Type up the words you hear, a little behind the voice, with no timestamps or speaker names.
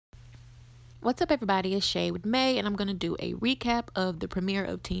What's up, everybody? It's Shay with May, and I'm going to do a recap of the premiere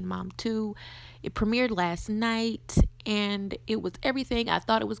of Teen Mom 2. It premiered last night, and it was everything I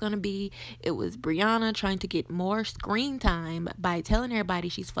thought it was going to be. It was Brianna trying to get more screen time by telling everybody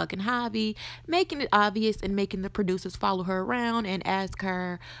she's fucking Javi, making it obvious and making the producers follow her around and ask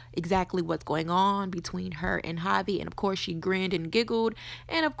her exactly what's going on between her and Javi. And of course, she grinned and giggled.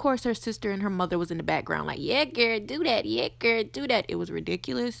 And of course, her sister and her mother was in the background like, yeah, girl, do that. Yeah, girl, do that. It was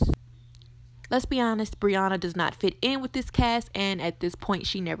ridiculous. Let's be honest, Brianna does not fit in with this cast, and at this point,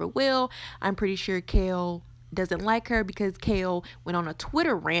 she never will. I'm pretty sure Kale doesn't like her because Kale went on a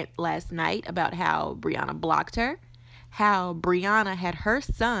Twitter rant last night about how Brianna blocked her, how Brianna had her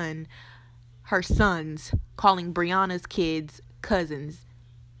sons calling Brianna's kids cousins.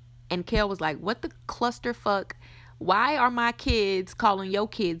 And Kale was like, what the clusterfuck? Why are my kids calling your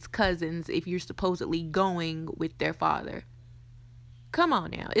kids cousins if you're supposedly going with their father? Come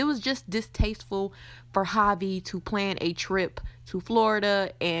on now. It was just distasteful for Javi to plan a trip to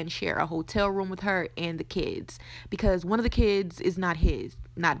Florida and share a hotel room with her and the kids. Because one of the kids is not his.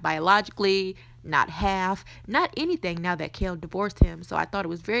 Not biologically, not half, not anything now that Kale divorced him. So I thought it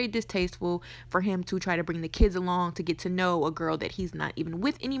was very distasteful for him to try to bring the kids along to get to know a girl that he's not even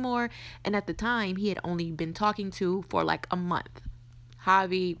with anymore. And at the time, he had only been talking to for like a month.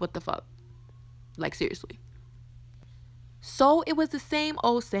 Javi, what the fuck? Like, seriously. So it was the same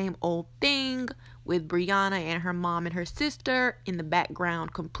old thing with Brianna and her mom and her sister in the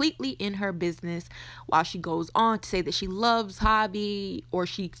background, completely in her business, while she goes on to say that she loves Javi or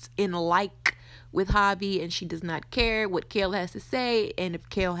she's in like with Javi and she does not care what Kale has to say. And if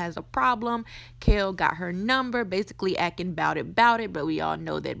Kale has a problem, Kale got her number, basically acting about it. But we all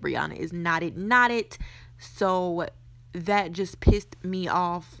know that Brianna is not it. So that just pissed me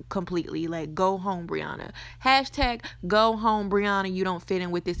off completely. Like, go home, Brianna. Hashtag go home, Brianna. You don't fit in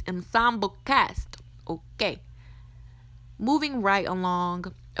with this ensemble cast. Okay. Moving right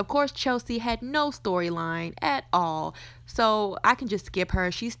along. Of course, Chelsea had no storyline at all. So I can just skip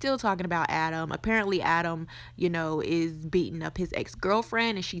her. She's still talking about Adam. Apparently, Adam, is beating up his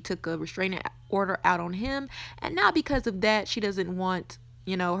ex-girlfriend, and she took a restraining order out on him. And now because of that, she doesn't want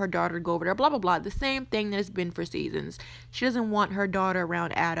her daughter to go over there, blah, blah, blah. The same thing that's been for seasons. She doesn't want her daughter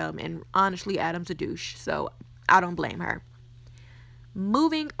around Adam, and honestly, Adam's a douche, so I don't blame her.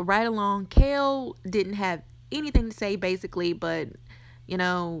 Moving right along, Kale didn't have anything to say, basically, but,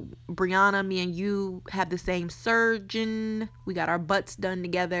 Brianna, me and you have the same surgeon. We got our butts done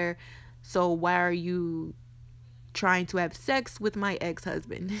together, so why are you trying to have sex with my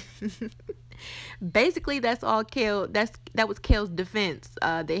ex-husband? Basically, that's all Kale. That was Kale's defense.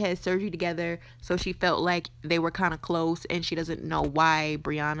 They had surgery together, so she felt like they were kind of close, and she doesn't know why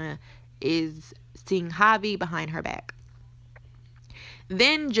Brianna is seeing Javi behind her back.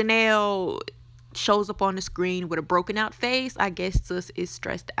 Then Janelle shows up on the screen with a broken out face. I guess sis is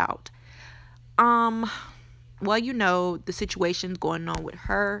stressed out. Well, the situation's going on with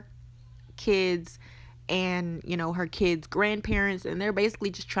her kids and her kids' grandparents, and they're basically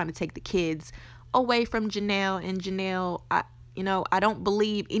just trying to take the kids away from Janelle. And Janelle, I don't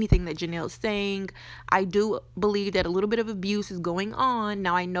believe anything that Janelle's saying. I do believe that a little bit of abuse is going on.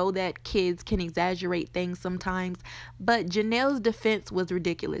 Now, I know that kids can exaggerate things sometimes, but Janelle's defense was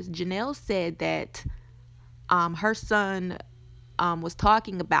ridiculous. Janelle said that her son was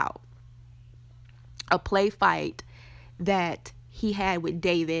talking about a play fight that he had with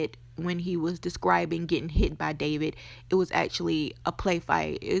David. When he was describing getting hit by David, it was actually a play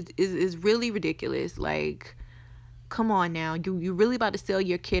fight. It's really ridiculous. Like, come on now. You really about to sell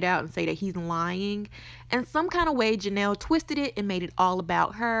your kid out and say that he's lying? And some kind of way, Janelle twisted it and made it all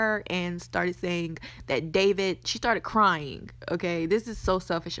about her and started saying that David, she started crying. Okay, this is so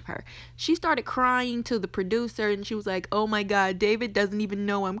selfish of her. She started crying to the producer and she was like, oh my God, David doesn't even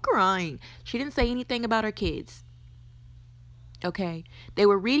know I'm crying. She didn't say anything about her kids. Okay, they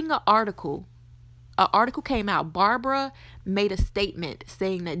were reading an article. An article came out. Barbara made a statement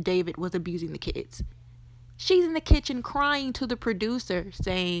saying that David was abusing the kids. She's in the kitchen crying to the producer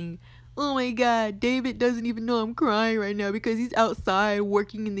saying, oh my God, David doesn't even know I'm crying right now because he's outside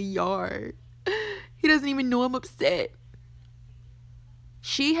working in the yard. He doesn't even know I'm upset.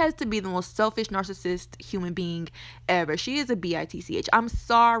 She has to be the most selfish, narcissist human being ever. She is a bitch. I'm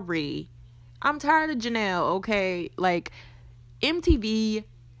sorry. I'm tired of Janelle, okay? Like, MTV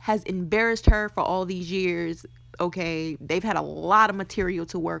has embarrassed her for all these years, okay? They've had a lot of material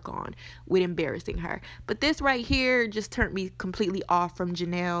to work on with embarrassing her. But this right here just turned me completely off from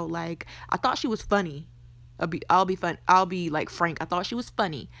Janelle. Like, I thought she was funny. I'll be like frank. I thought she was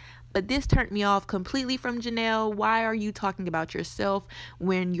funny. But this turned me off completely from Janelle. Why are you talking about yourself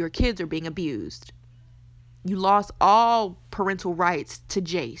when your kids are being abused? You lost all parental rights to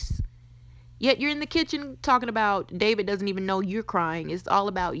Jace. Yet you're in the kitchen talking about David doesn't even know you're crying. It's all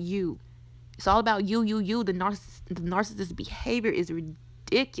about you. It's all about you. The narcissist behavior is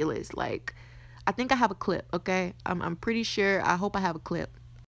ridiculous. Like, I think I have a clip, okay? I'm pretty sure. I hope I have a clip.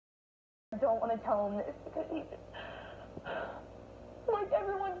 I don't want to tell him this because he's like,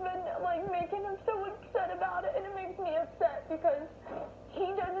 everyone's been like making him so upset about it, and it makes me upset because he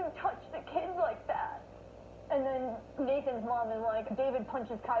doesn't touch the kids like that. And then Nathan's mom is like, David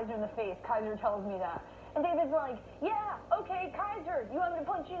punches Kaiser in the face. Kaiser tells me that. And David's like, yeah, okay, Kaiser, you want me to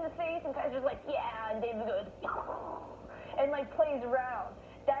punch you in the face? And Kaiser's like, yeah. And David goes, and like plays around.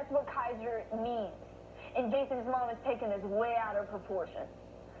 That's what Kaiser means. And Jason's mom has taken this way out of proportion.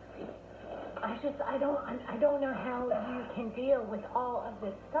 I don't know how you can deal with all of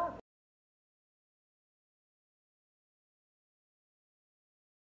this stuff.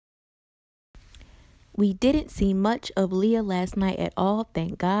 We didn't see much of Leah last night at all,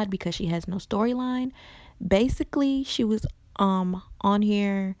 thank God, because she has no storyline. Basically, she was on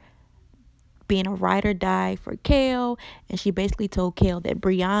here being a ride or die for Kale, and she basically told Kale that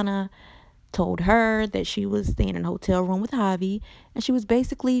Brianna told her that she was staying in a hotel room with Javi, and she was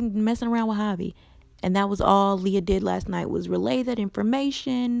basically messing around with Javi. And that was all Leah did last night, was relay that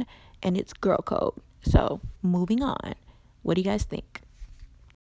information, and it's girl code. So, moving on. What do you guys think?